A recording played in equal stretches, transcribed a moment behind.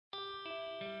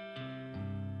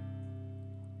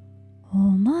Oh,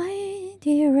 my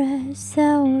dearest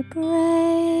sour grape,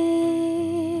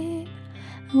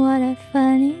 what a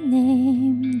funny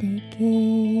name they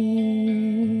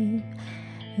gave.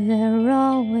 There are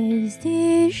always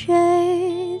these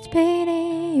shades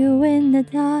painting you in the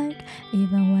dark,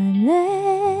 even when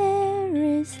there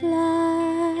is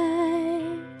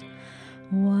light.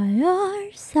 Why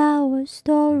are sour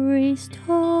stories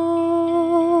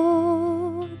told?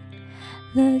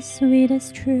 The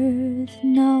sweetest truth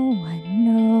no one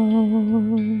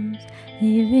knows,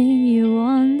 leaving you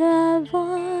on the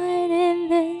vine in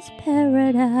this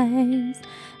paradise,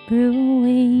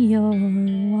 brewing your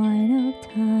wine of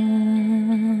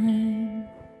time.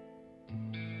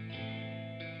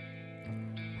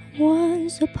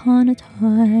 Once upon a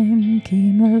time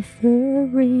came a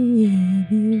furry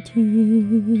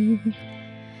beauty.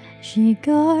 She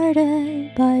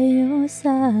guarded by your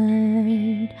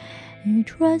side. You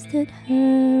trusted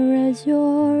her as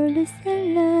your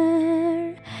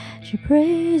listener. She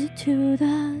praised you to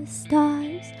the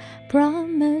stars,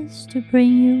 promised to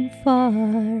bring you far.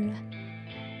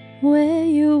 Where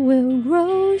you will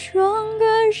grow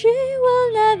stronger, she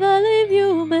will never leave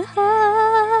you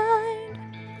behind.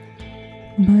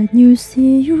 But you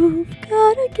see, you've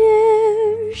got a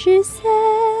gift, she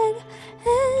said,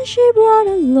 and she brought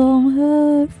along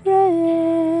her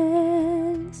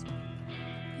friends.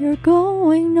 You're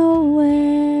going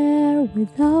nowhere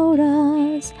without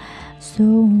us, so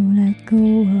let go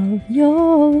of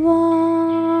your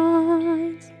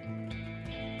vines.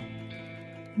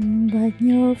 But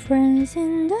your friends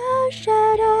in the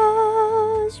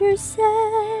shadows, you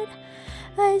said,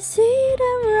 I see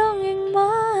them wronging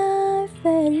my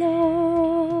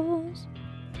fellows.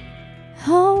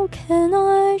 How can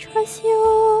I trust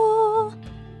you?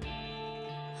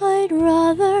 I'd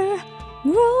rather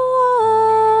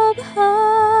grow up high.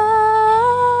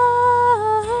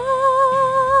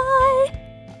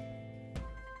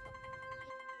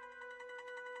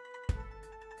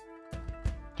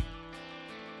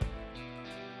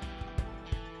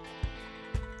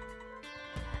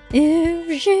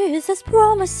 If she's as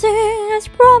promising as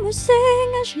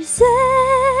she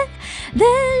said,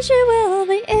 then she will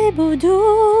be able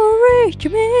to reach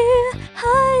me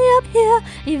high up here.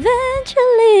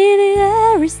 Eventually the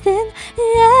air is thin,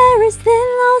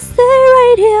 I'll stay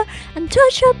right here,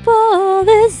 untouchable.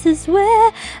 This is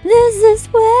where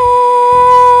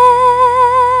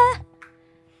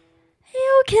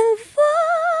you can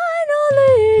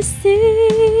finally see.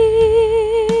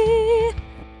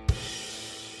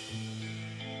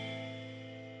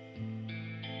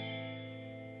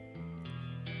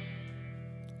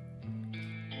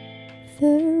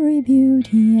 Fairy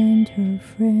Beauty and her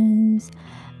friends,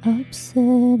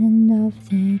 upset and off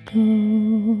they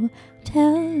go,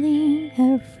 telling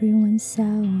everyone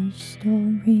sour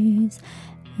stories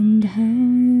and how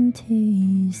you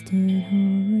tasted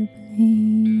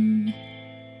horribly,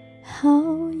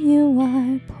 how you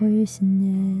are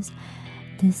poisonous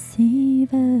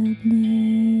deceivably.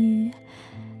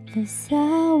 The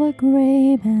sour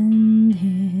grape and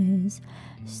his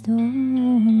story.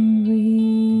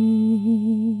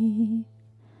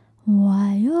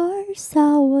 Why are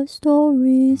sour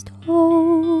stories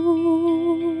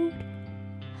told?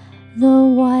 The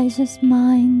wisest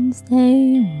minds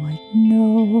they would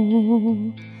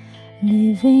know,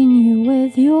 leaving you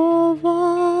with your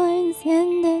vines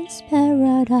in this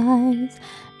paradise,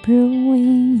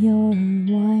 brewing your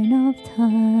wine of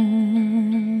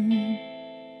time.